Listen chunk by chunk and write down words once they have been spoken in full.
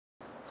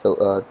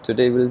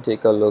Today we'll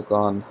take a look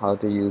on how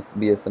to use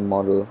BSM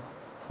model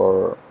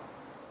for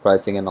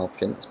pricing an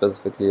option,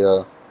 specifically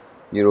a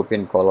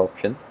European call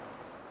option.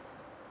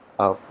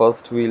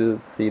 First we'll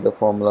see the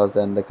formulas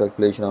and the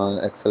calculation on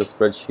an Excel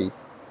spreadsheet,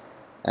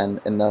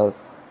 and in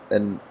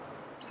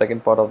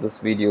second part of this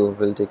video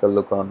we'll take a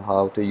look on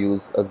how to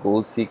use a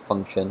goal seek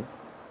function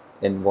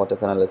in what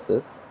if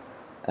analysis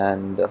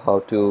and how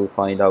to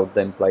find out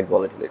the implied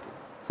volatility.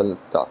 So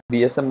let's start.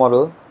 BSM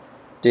model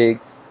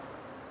takes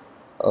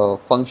a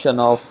function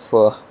of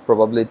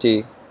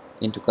probability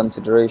into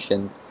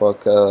consideration for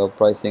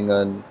pricing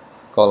a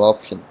call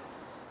option,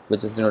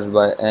 which is denoted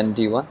by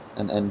ND1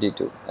 and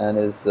ND2. N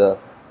is the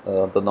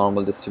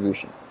normal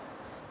distribution,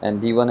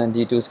 and D1 and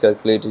D2 is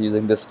calculated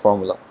using this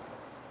formula.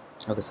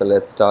 Okay, so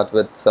let's start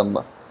with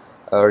some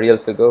real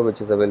figure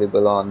which is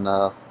available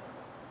on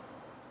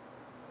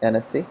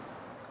NSE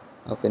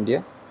of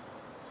India.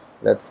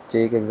 Let's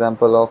take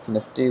example of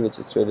Nifty, which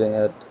is trading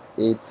at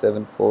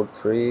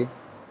 8743.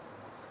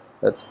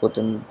 Let's put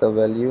in the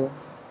value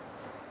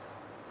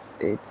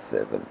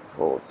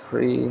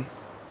 8743.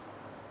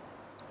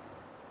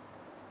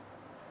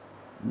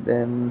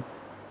 Then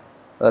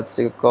let's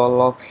take a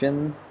call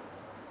option,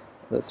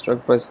 the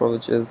strike price for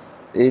which is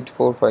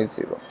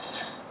 8450.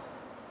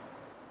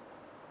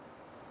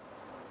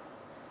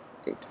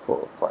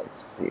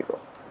 8450.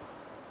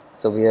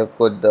 So we have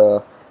put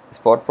the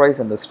spot price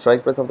and the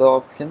strike price of the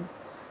option.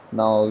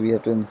 Now we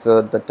have to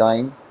insert the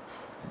time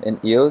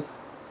in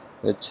years,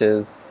 which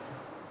is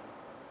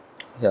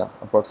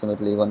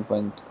approximately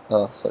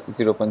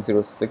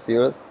 0.06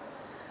 years,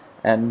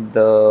 and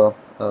the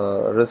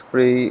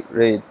risk-free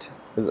rate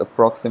is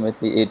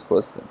approximately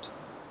 8%.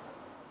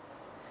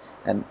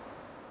 And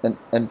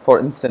for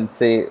instance,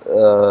 say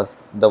the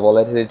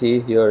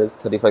volatility here is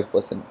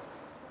 35%.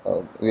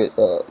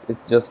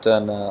 It's just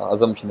an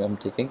assumption I'm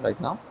taking right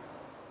now.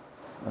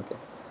 Okay,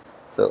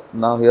 so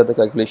now here the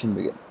calculation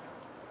begin.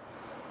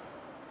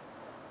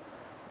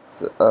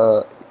 So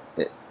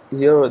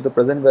here the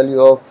present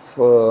value of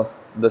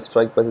the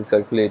strike price is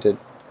calculated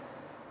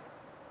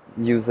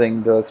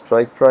using the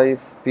strike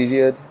price,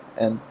 period,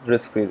 and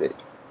risk-free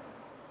rate.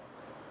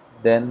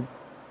 Then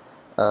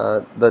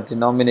the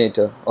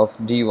denominator of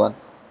D1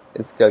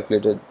 is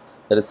calculated,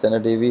 that is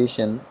standard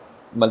deviation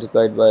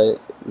multiplied by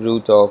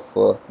root of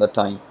the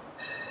time.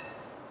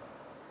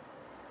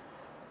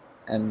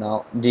 And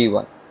now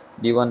D1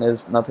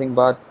 is nothing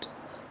but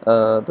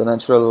the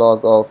natural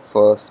log of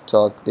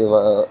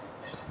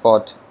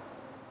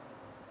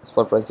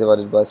spot price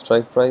divided by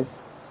strike price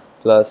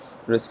plus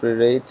risk-free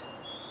rate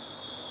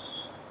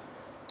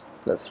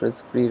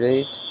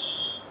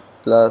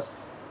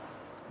plus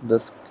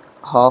this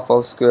half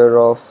of square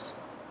of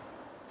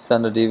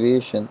standard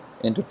deviation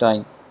into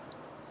time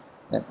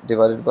and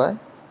divided by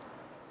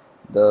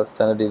the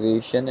standard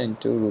deviation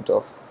into root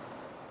of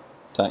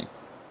time.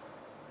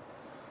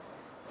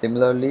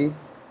 Similarly,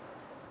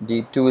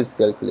 D2 is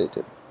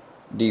calculated,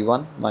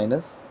 D1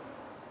 minus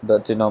the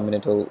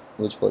denominator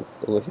which was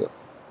over here.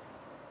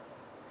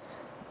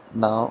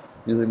 Now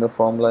using the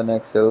formula in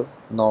Excel,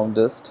 norm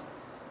dist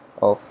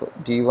of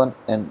D1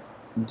 and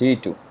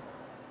D2,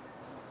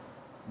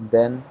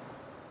 then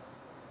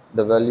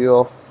the value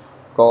of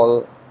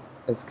call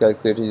is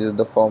calculated using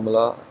the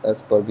formula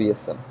as per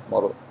BSM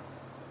model,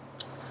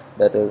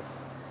 that is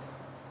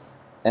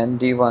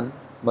ND1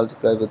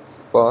 multiplied with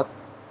spot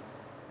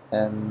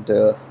and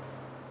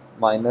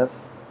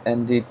minus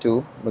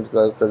ND2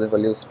 multiplied with present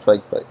value of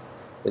strike price,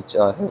 which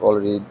I have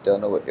already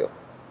done over here.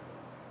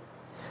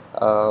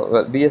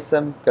 Well,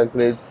 BSM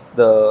calculates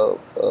the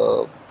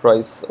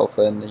price of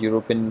an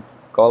European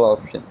call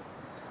option.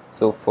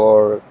 So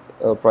for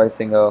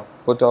pricing a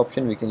put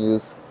option, we can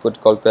use put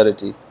call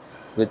parity,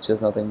 which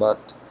is nothing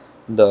but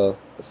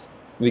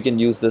we can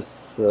use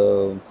this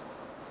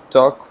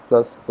stock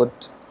plus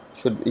put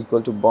should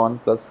equal to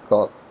bond plus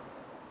call.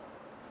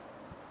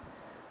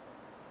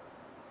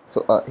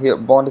 So here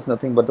bond is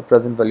nothing but the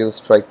present value of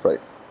strike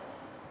price.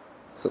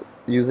 So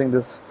using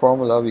this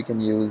formula we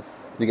can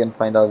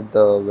find out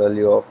the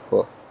value of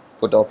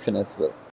put option as well.